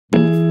Hey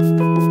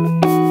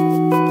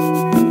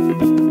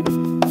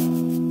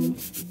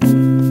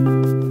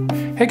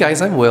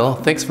guys, I'm Will.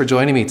 Thanks for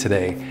joining me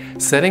today.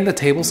 Setting the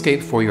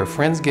tablescape for your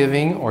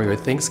Friendsgiving or your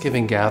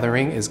Thanksgiving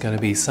gathering is going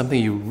to be something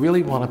you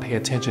really want to pay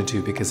attention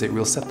to because it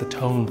will set the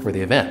tone for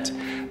the event.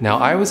 Now,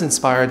 I was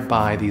inspired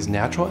by these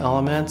natural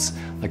elements,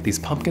 like these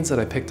pumpkins that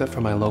I picked up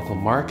from my local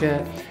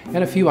market, and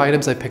a few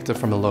items I picked up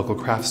from a local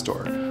craft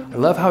store. I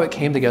love how it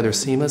came together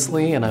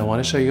seamlessly, and I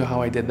want to show you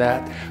how I did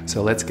that,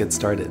 so let's get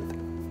started.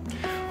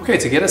 Okay,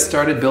 to get us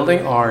started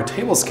building our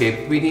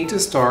tablescape, we need to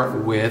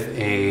start with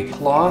a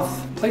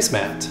cloth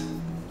placemat.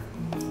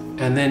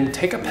 And then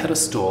take a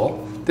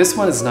pedestal. This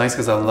one is nice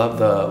because I love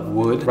the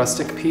wood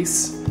rustic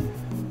piece.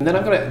 And then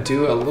I'm gonna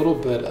do a little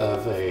bit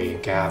of a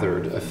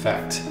gathered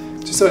effect,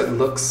 just so it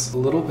looks a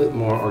little bit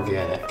more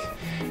organic.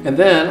 And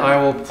then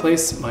I will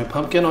place my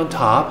pumpkin on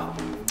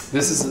top.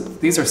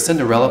 These are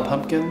Cinderella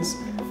pumpkins,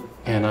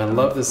 and I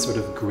love this sort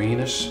of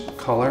greenish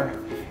color.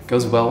 It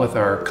goes well with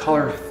our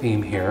color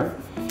theme here.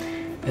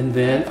 And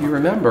then, if you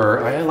remember,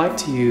 I like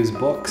to use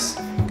books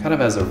kind of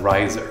as a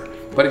riser,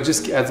 but it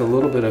just adds a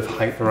little bit of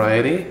height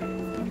variety.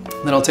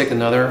 Then I'll take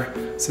another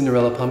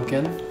Cinderella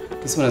pumpkin.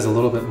 This one has a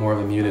little bit more of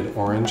a muted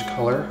orange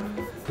color.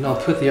 And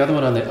I'll put the other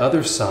one on the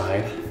other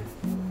side.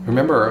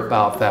 Remember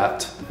about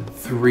that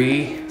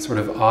 3 sort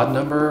of odd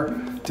number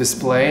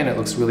display, and it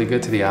looks really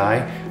good to the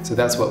eye. So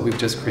that's what we've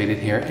just created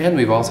here. And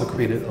we've also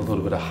created a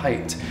little bit of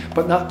height,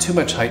 but not too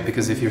much height,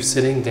 because if you're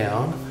sitting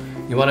down,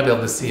 you want to be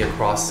able to see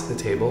across the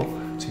table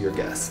to your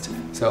guest.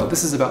 So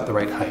this is about the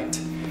right height.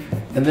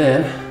 And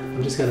then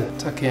I'm just gonna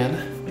tuck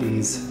in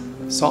these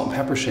salt and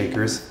pepper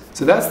shakers.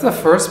 So that's the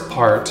first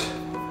part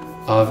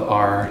of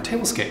our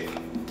tablescape.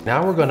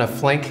 Now we're gonna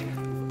flank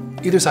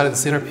either side of the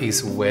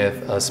centerpiece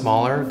with a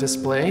smaller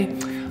display.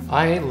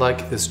 I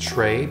like this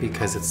tray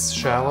because it's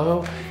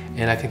shallow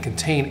and I can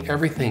contain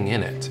everything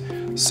in it.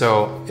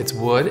 So it's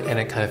wood and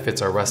it kind of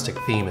fits our rustic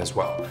theme as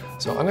well.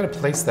 So I'm gonna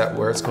place that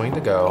where it's going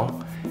to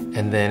go.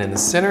 And then in the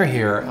center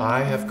here,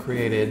 I have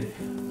created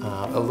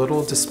a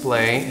little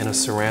display in a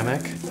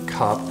ceramic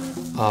cup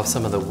of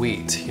some of the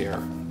wheat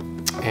here.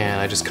 And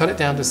I just cut it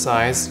down to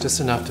size, just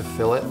enough to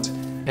fill it.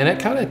 And it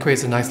kind of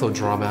creates a nice little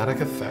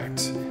dramatic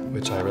effect,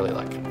 which I really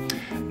like.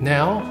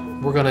 Now,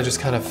 we're gonna just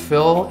kind of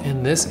fill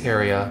in this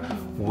area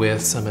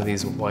with some of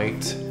these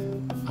white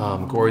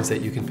gourds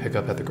that you can pick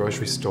up at the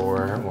grocery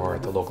store or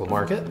at the local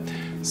market.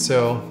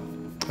 So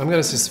I'm gonna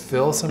just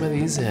fill some of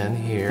these in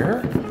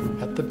here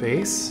at the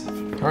base.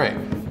 All right,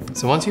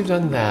 so once you've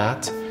done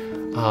that,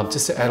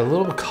 just to add a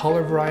little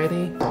color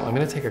variety, I'm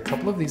gonna take a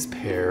couple of these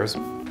pears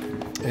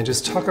and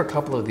just tuck a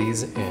couple of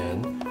these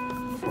in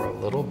for a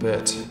little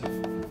bit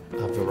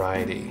of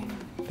variety.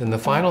 Then the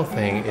final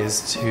thing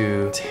is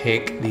to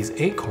take these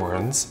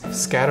acorns,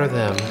 scatter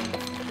them.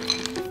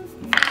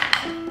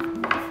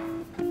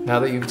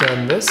 Now that you've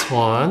done this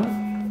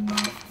one,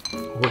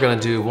 we're gonna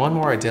do one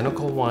more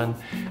identical one,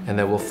 and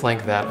then we'll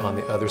flank that on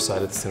the other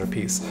side of the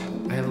centerpiece.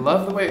 I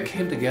love the way it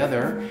came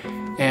together,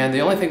 and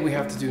the only thing we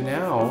have to do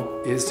now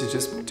is to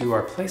just do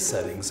our place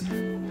settings.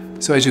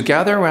 So as you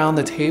gather around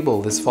the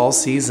table this fall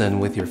season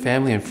with your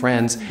family and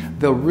friends,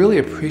 they'll really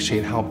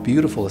appreciate how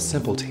beautiful a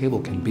simple table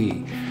can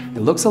be.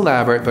 It looks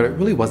elaborate, but it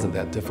really wasn't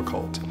that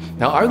difficult.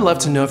 Now, I would love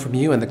to know from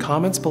you in the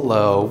comments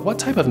below, what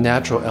type of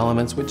natural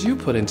elements would you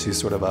put into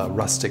sort of a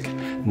rustic,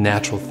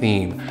 natural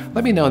theme?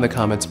 Let me know in the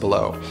comments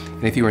below.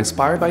 And if you were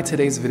inspired by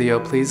today's video,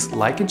 please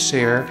like and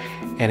share.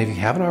 And if you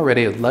haven't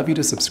already, I'd love you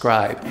to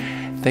subscribe.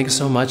 Thanks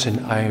so much, and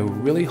I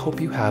really hope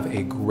you have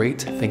a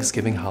great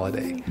Thanksgiving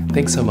holiday.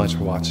 Thanks so much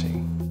for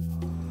watching.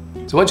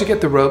 So once you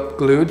get the rope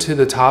glued to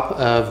the top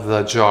of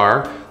the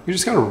jar, you're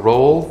just gonna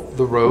roll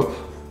the rope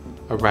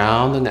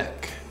around the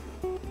neck.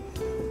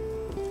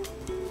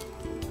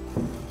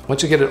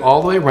 Once you get it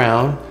all the way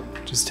around,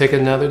 just take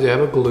another dab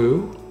of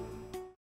glue